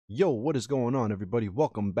Yo, what is going on, everybody?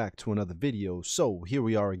 Welcome back to another video. So here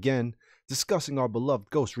we are again, discussing our beloved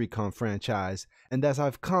Ghost Recon franchise, and as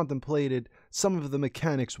I've contemplated some of the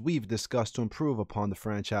mechanics we've discussed to improve upon the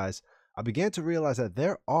franchise, I began to realize that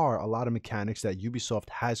there are a lot of mechanics that Ubisoft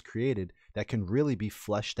has created that can really be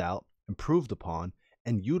fleshed out, improved upon,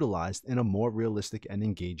 and utilized in a more realistic and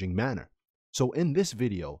engaging manner. So in this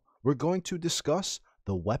video, we're going to discuss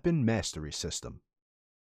the weapon mastery system.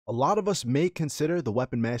 A lot of us may consider the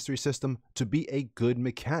weapon mastery system to be a good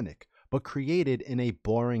mechanic, but created in a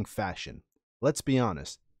boring fashion. Let's be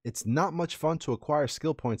honest, it's not much fun to acquire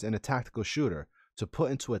skill points in a tactical shooter to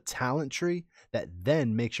put into a talent tree that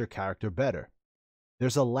then makes your character better.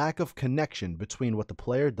 There's a lack of connection between what the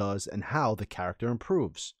player does and how the character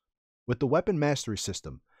improves. With the weapon mastery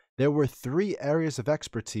system, there were 3 areas of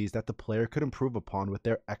expertise that the player could improve upon with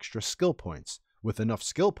their extra skill points. With enough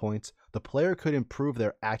skill points, the player could improve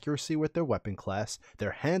their accuracy with their weapon class, their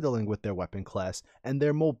handling with their weapon class, and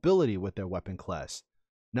their mobility with their weapon class.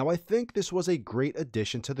 Now, I think this was a great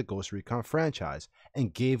addition to the Ghost Recon franchise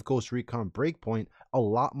and gave Ghost Recon Breakpoint a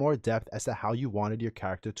lot more depth as to how you wanted your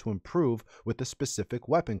character to improve with a specific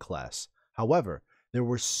weapon class. However, there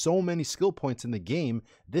were so many skill points in the game,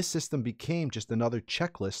 this system became just another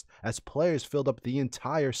checklist as players filled up the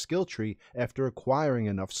entire skill tree after acquiring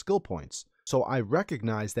enough skill points. So I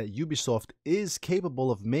recognize that Ubisoft is capable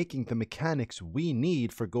of making the mechanics we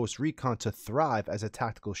need for Ghost Recon to thrive as a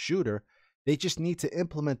tactical shooter, they just need to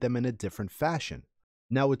implement them in a different fashion.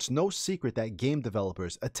 Now, it's no secret that game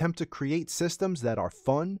developers attempt to create systems that are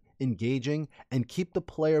fun, engaging, and keep the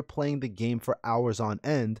player playing the game for hours on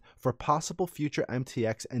end for possible future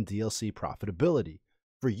MTX and DLC profitability.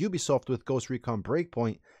 For Ubisoft with Ghost Recon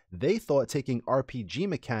Breakpoint, they thought taking RPG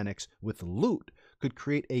mechanics with loot could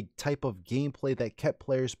create a type of gameplay that kept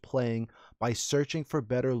players playing by searching for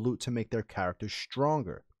better loot to make their characters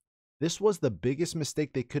stronger. This was the biggest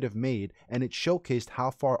mistake they could have made, and it showcased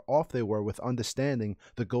how far off they were with understanding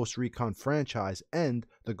the Ghost Recon franchise and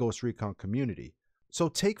the Ghost Recon community. So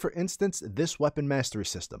take for instance this weapon mastery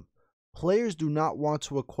system. Players do not want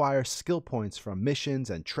to acquire skill points from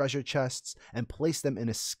missions and treasure chests and place them in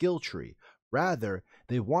a skill tree. Rather,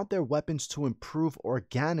 they want their weapons to improve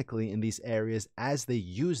organically in these areas as they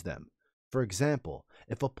use them. For example,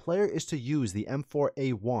 if a player is to use the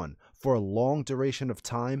M4A1 for a long duration of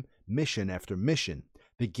time, mission after mission,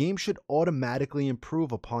 the game should automatically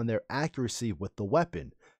improve upon their accuracy with the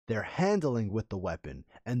weapon, their handling with the weapon,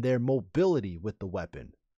 and their mobility with the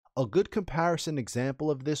weapon. A good comparison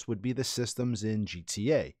example of this would be the systems in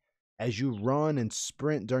GTA. As you run and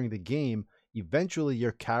sprint during the game, eventually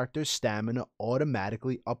your character's stamina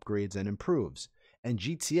automatically upgrades and improves, and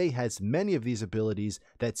GTA has many of these abilities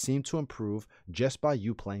that seem to improve just by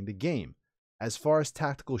you playing the game. As far as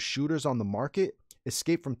tactical shooters on the market,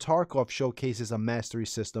 Escape from Tarkov showcases a mastery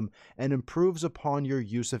system and improves upon your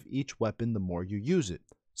use of each weapon the more you use it.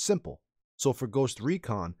 Simple. So for Ghost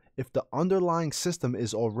Recon, if the underlying system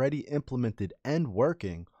is already implemented and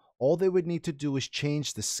working, all they would need to do is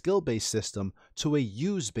change the skill-based system to a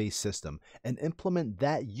use-based system and implement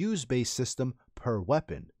that use-based system per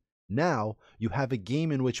weapon. Now, you have a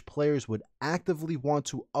game in which players would actively want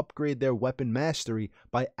to upgrade their weapon mastery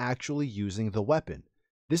by actually using the weapon.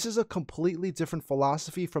 This is a completely different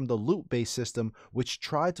philosophy from the loot-based system, which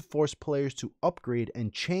tried to force players to upgrade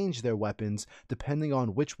and change their weapons depending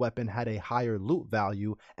on which weapon had a higher loot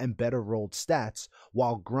value and better rolled stats,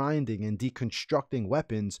 while grinding and deconstructing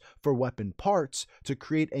weapons for weapon parts to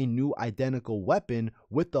create a new identical weapon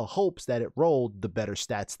with the hopes that it rolled the better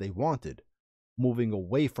stats they wanted. Moving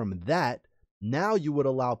away from that, now you would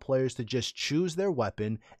allow players to just choose their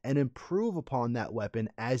weapon and improve upon that weapon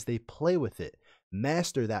as they play with it,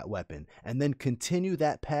 master that weapon, and then continue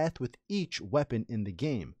that path with each weapon in the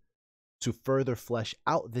game. To further flesh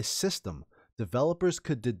out this system, developers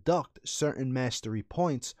could deduct certain mastery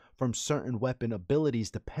points from certain weapon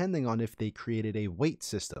abilities depending on if they created a weight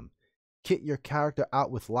system. Kit your character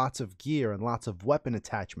out with lots of gear and lots of weapon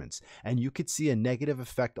attachments, and you could see a negative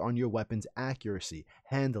effect on your weapon's accuracy,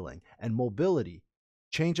 handling, and mobility.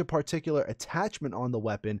 Change a particular attachment on the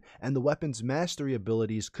weapon, and the weapon's mastery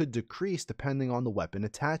abilities could decrease depending on the weapon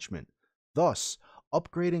attachment. Thus,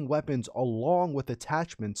 upgrading weapons along with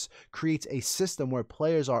attachments creates a system where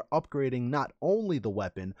players are upgrading not only the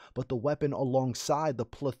weapon, but the weapon alongside the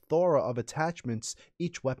plethora of attachments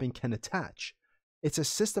each weapon can attach. It's a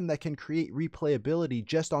system that can create replayability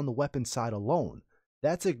just on the weapon side alone.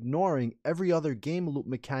 That's ignoring every other game loop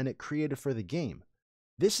mechanic created for the game.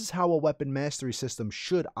 This is how a weapon mastery system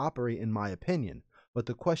should operate in my opinion, but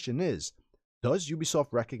the question is, does Ubisoft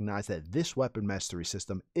recognize that this weapon mastery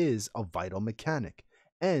system is a vital mechanic?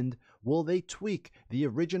 And will they tweak the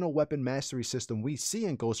original weapon mastery system we see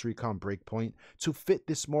in Ghost Recon Breakpoint to fit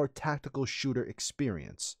this more tactical shooter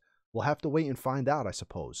experience? We'll have to wait and find out, I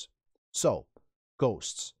suppose. So,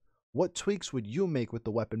 Ghosts, what tweaks would you make with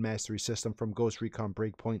the weapon mastery system from Ghost Recon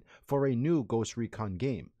Breakpoint for a new Ghost Recon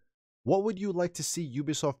game? What would you like to see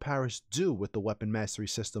Ubisoft Paris do with the weapon mastery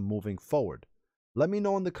system moving forward? Let me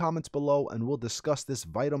know in the comments below and we'll discuss this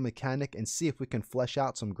vital mechanic and see if we can flesh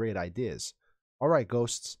out some great ideas. Alright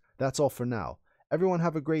Ghosts, that's all for now. Everyone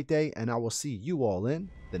have a great day and I will see you all in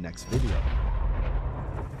the next video.